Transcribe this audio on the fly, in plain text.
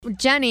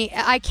Jenni,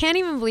 I can't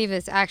even believe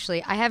this,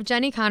 actually. I have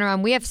Jenni Konner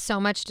on. We have so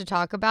much to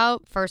talk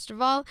about. First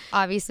of all,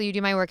 obviously, you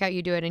do my workout.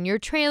 You do it in your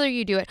trailer.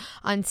 You do it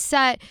on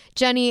set.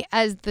 Jenni,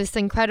 as this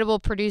incredible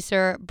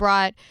producer,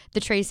 brought the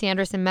Tracy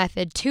Anderson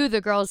method to the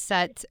girls'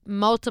 sets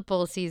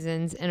multiple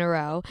seasons in a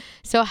row.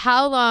 So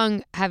how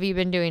long have you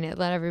been doing it?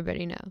 Let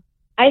everybody know.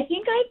 I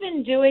think I've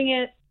been doing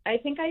it. I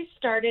think I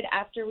started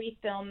after we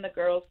filmed the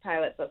girls'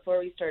 pilot, before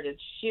we started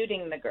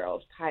shooting the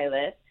girls'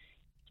 pilot.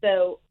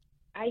 So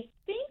I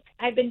think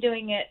I've been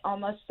doing it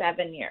almost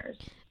 7 years.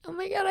 Oh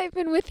my God, I've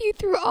been with you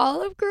through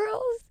all of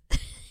girls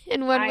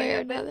in one way or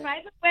another. But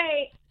by the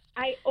way,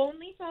 I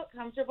only felt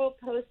comfortable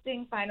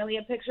posting finally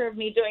a picture of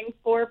me doing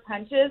 4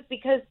 punches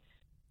because,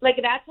 like,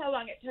 that's how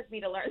long it took me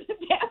to learn the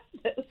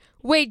dances.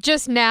 Wait,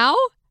 just now?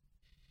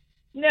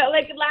 No,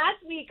 like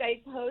last week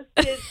I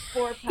posted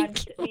 4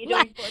 punches, me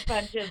doing 4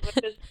 punches,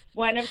 which is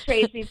one of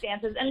Tracy's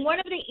dances and one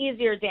of the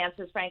easier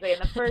dances, frankly.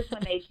 And the first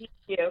one they teach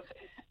you,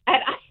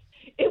 and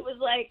it was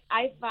like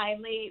I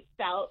finally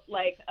felt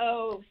like,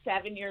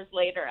 7 years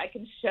later, I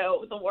can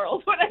show the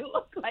world what I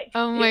look like.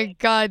 Oh my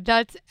God,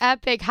 that's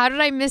epic. How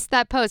did I miss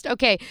that post?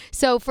 Okay,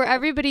 so for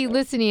everybody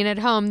listening at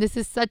home, this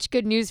is such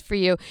good news for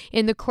you.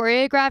 In the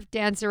choreographed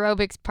dance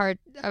aerobics part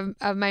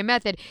of my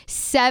method,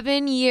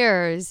 7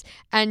 years,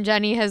 and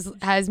Jenni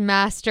has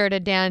mastered a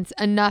dance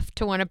enough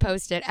to want to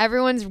post it.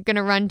 Everyone's going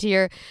to run to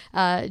your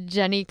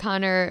Jenni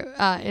Konner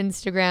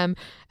Instagram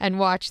and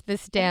watch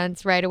this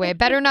dance right away. It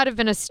better not have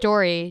been a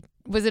story.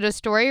 Was it a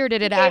story or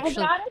did it actually? It was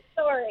not a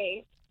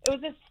story. It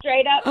was a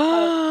straight up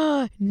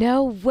post.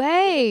 No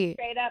way.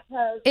 Straight up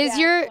post. Is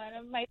your one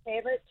of my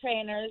favorite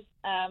trainers,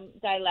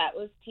 Dilette,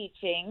 was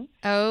teaching.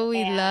 Oh,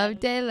 we love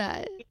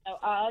Dilette. You know,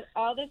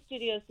 all the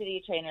Studio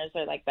City trainers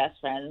are like best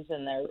friends,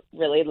 and they're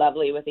really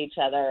lovely with each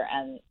other,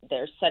 and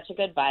there's such a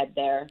good vibe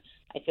there.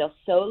 I feel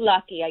so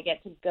lucky I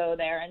get to go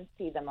there and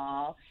see them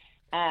all.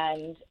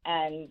 And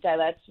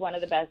Dilette's one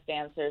of the best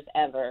dancers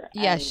ever.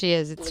 Yeah, and she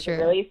is. It's true. It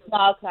was a really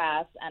small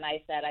class, and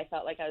I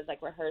felt like I was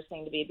like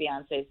rehearsing to be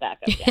Beyonce's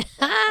backup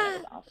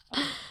dancer.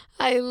 Awesome.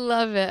 I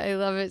love it. I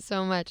love it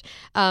so much.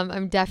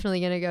 I'm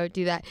definitely gonna go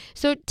do that.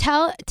 So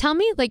tell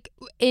me, like,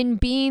 in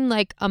being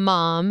like a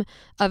mom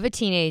of a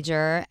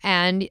teenager,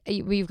 and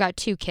we've got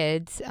 2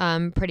 kids,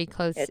 pretty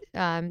close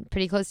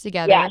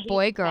together, yeah,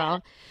 boy,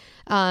 girl.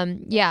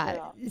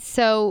 Yeah.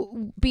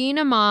 So being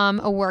a mom,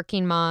 a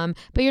working mom,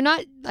 but you're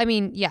not, I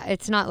mean, yeah,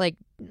 it's not like,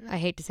 I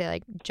hate to say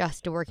like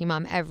just a working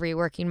mom, every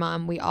working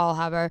mom, we all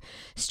have our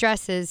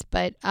stresses,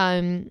 but,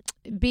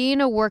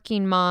 being a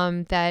working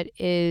mom that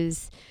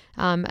is,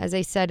 as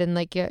I said in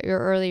like your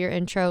earlier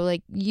intro,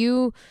 like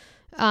you,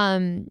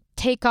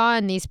 take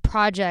on these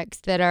projects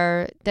that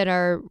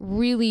are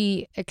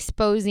really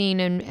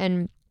exposing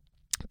and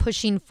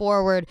pushing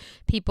forward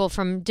people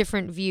from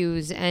different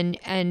views,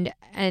 and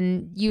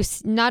you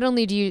not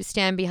only do you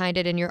stand behind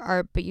it in your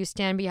art, but you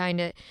stand behind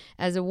it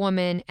as a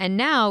woman. And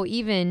now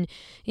even,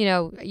 you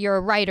know, you're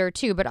a writer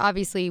too, but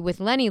obviously with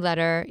Lenny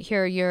Letter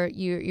here,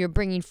 you're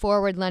bringing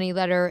forward Lenny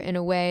Letter in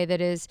a way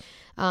that is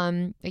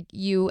like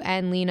you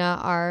and Lena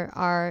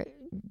are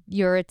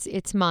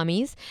it's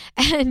mommies,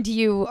 and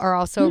you are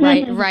also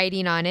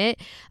writing on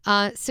it.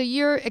 So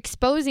you're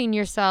exposing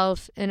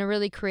yourself in a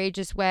really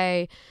courageous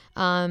way.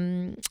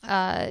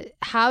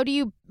 How do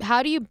you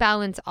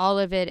balance all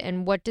of it,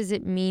 and what does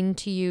it mean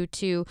to you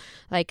to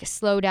like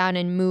slow down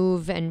and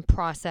move and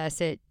process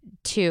it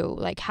too?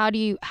 Like how do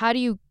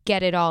you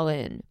get it all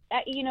in?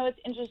 You know, it's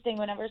interesting.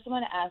 Whenever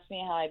someone asks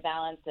me how I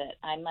balance it,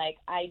 I'm like,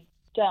 I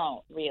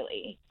don't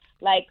really.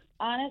 Like,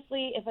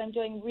 honestly, if I'm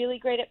doing really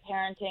great at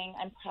parenting,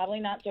 I'm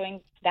probably not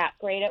doing that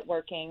great at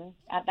working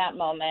at that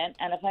moment.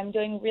 And if I'm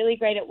doing really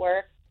great at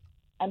work,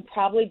 I'm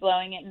probably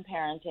blowing it in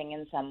parenting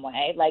in some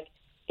way. Like,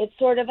 it's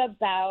sort of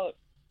about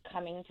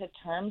coming to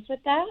terms with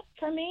that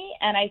for me.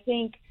 And I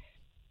think,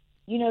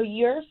 you know,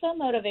 you're so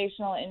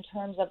motivational in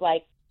terms of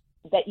like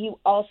that you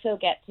also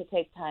get to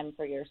take time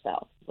for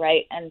yourself,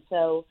 right? And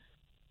so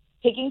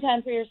taking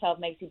time for yourself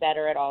makes you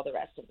better at all the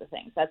rest of the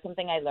things. That's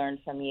something I learned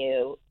from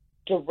you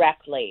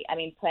directly. I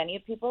mean, plenty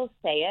of people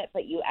say it,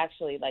 but you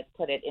actually like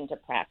put it into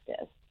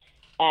practice.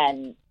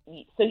 And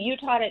so you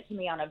taught it to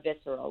me on a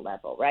visceral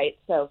level, right?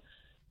 So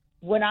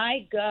when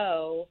I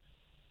go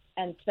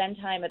and spend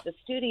time at the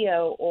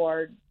studio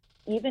or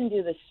even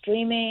do the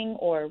streaming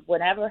or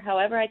whatever,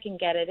 however I can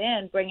get it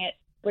in,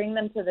 bring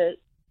them to the,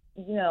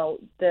 you know,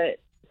 the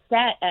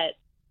set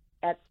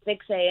at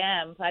 6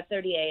 a.m.,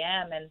 5:30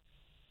 a.m. and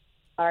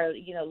our,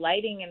 you know,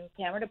 lighting and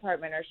camera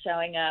department are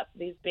showing up,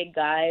 these big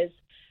guys,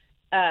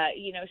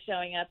 you know,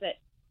 showing up at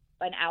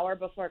an hour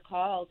before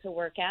call to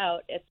work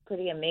out. It's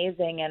pretty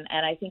amazing.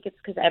 And I think it's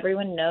because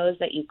everyone knows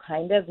that you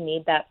kind of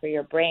need that for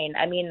your brain.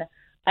 I mean,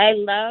 I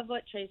love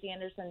what Tracy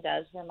Anderson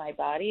does for my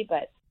body,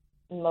 but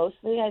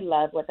mostly I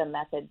love what the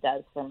method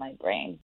does for my brain.